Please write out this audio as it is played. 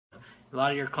a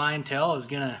lot of your clientele is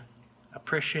going to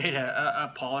appreciate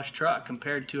a polished truck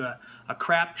compared to a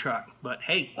crap truck. But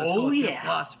hey, let's go with your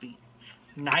philosophy.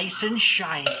 Nice and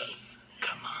shiny.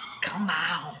 Come on. Come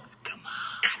on. Come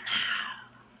on. Come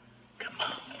on. Come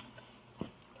on.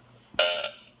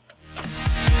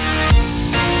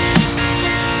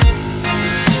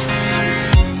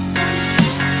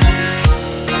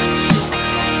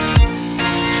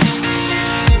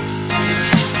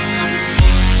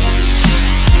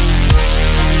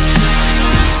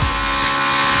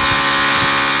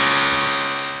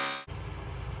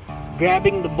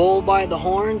 Grabbing the bull by the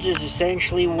horns is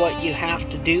essentially what you have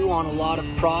to do on a lot of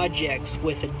projects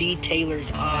with a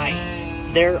detailer's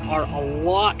eye. There are a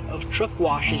lot of truck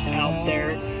washes out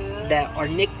there that are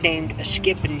nicknamed a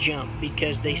skip and jump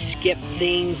because they skip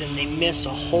things and they miss a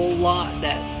whole lot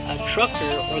that a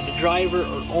trucker or the driver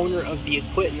or owner of the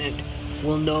equipment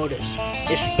will notice,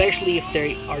 especially if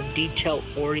they are detail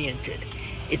oriented.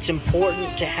 It's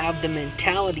important to have the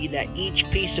mentality that each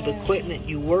piece of equipment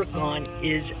you work on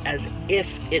is as if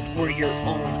it were your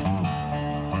own.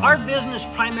 Our business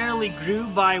primarily grew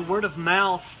by word of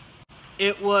mouth.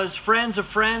 It was friends of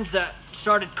friends that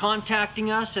started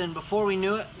contacting us, and before we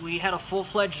knew it, we had a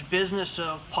full-fledged business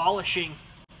of polishing.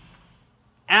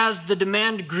 As the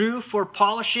demand grew for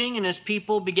polishing and as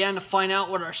people began to find out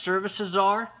what our services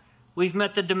are, we've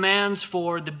met the demands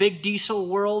for the big diesel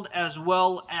world as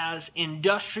well as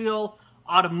industrial,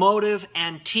 automotive,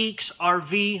 antiques,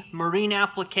 RV, marine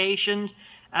applications,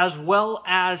 as well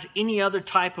as any other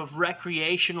type of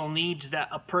recreational needs that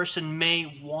a person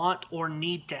may want or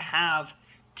need to have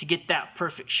to get that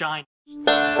perfect shine.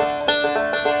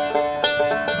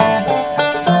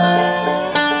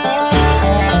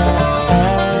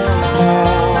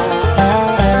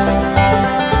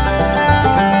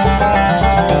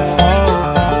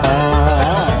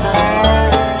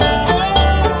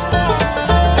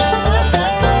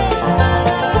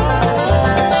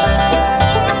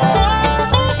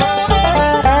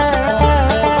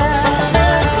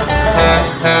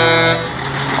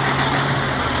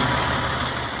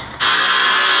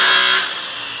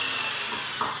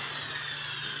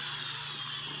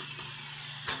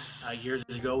 Years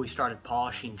ago we started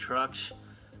polishing trucks.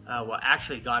 What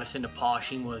actually got us into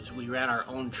polishing was we ran our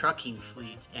own trucking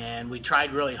fleet, and we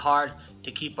tried really hard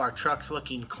to keep our trucks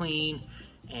looking clean.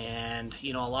 And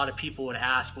you know, a lot of people would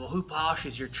ask, well, who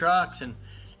polishes your trucks? And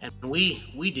we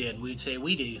did. We'd say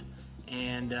we do.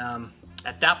 And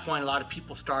at that point, a lot of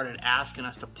people started asking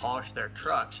us to polish their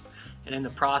trucks, and in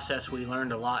the process we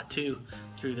learned a lot too.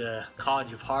 Through the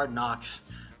College of Hard Knocks,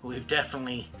 we've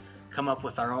definitely come up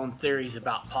with our own theories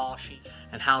about polishing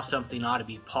and how something ought to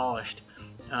be polished.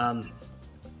 At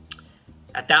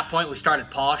that point, we started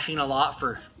polishing a lot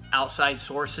for outside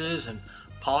sources and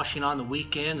polishing on the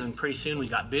weekends, and pretty soon we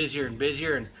got busier and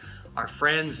busier, and our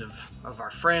friends of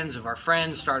our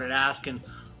friends started asking,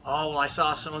 oh, well, I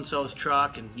saw so-and-so's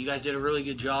truck and you guys did a really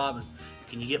good job, and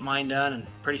can you get mine done? And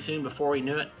pretty soon, before we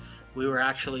knew it, we were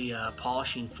actually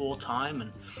polishing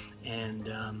full-time, and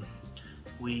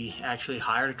we actually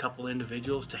hired a couple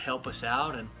individuals to help us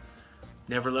out and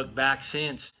never looked back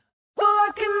since. Well,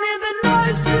 I can hear the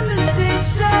noise in the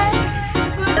city,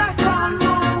 but I can't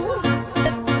move.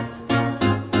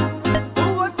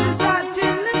 Well, what is that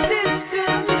in the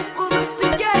distance? Well, that's the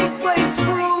gateway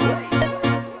through.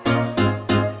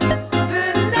 The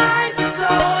night's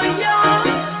so young.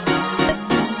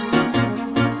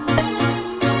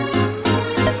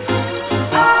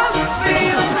 I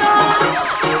feel numb.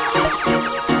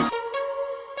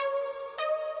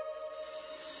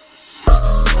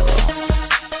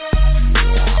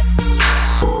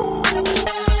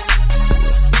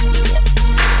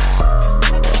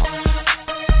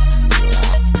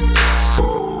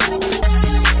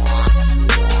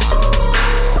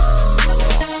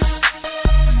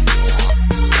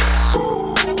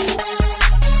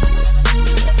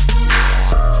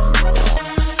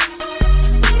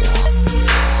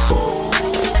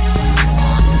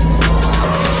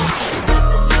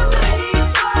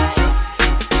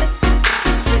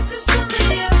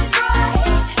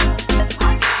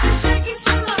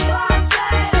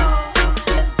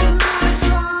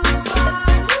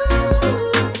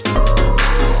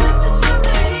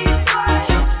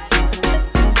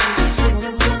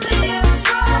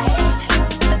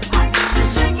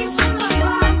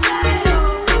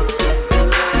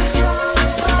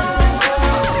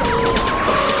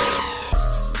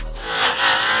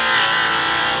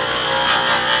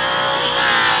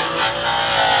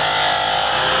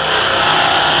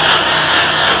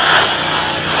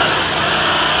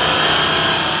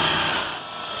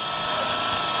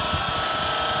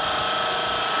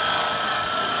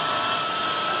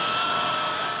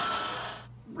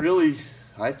 Really,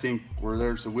 I think where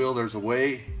there's a will, there's a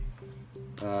way.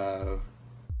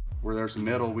 Where there's a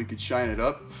metal, we could shine it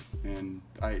up, and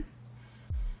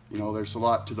you know, there's a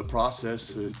lot to the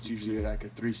process. It's usually like a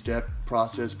 3-step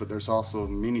process, but there's also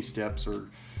mini steps or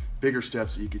bigger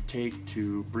steps that you could take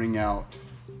to bring out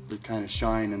the kind of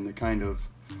shine and the kind of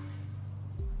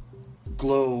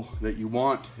glow that you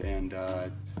want. And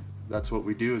that's what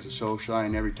we do, is a show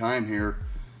shine every time here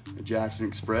at Jackson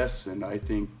Express. And I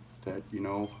think that, you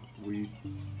know,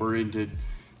 we're into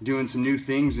doing some new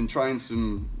things and trying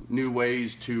some new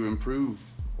ways to improve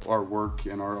our work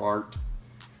and our art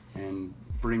and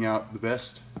bring out the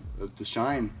best of the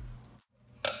shine.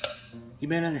 You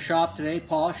been in the shop today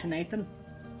polishing, Nathan?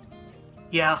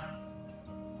 Yeah.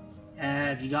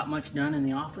 Have you got much done in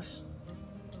the office?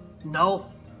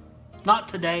 No, not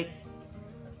today.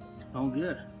 Oh,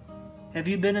 good. Have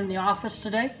you been in the office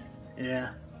today?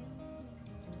 Yeah.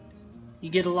 You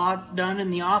get a lot done in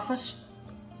the office?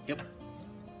 Yep.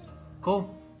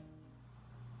 Cool.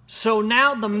 So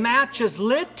now the match is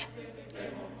lit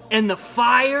and the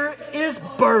fire is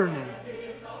burning.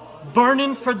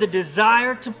 Burning for the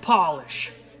desire to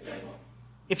polish.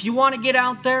 If you want to get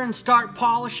out there and start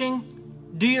polishing,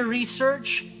 do your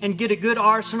research and get a good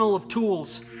arsenal of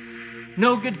tools.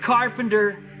 No good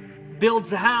carpenter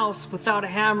builds a house without a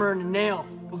hammer and a nail.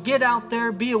 Well, get out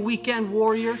there, be a weekend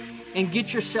warrior, and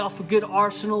get yourself a good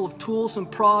arsenal of tools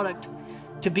and product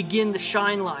to begin the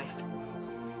shine life.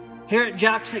 Here at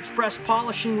Jackson Express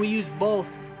Polishing, we use both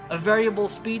a variable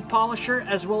speed polisher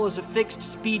as well as a fixed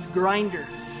speed grinder.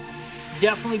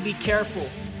 Definitely be careful.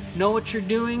 Know what you're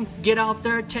doing, get out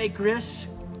there, take risks,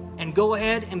 and go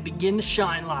ahead and begin the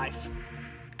shine life.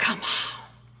 Come on.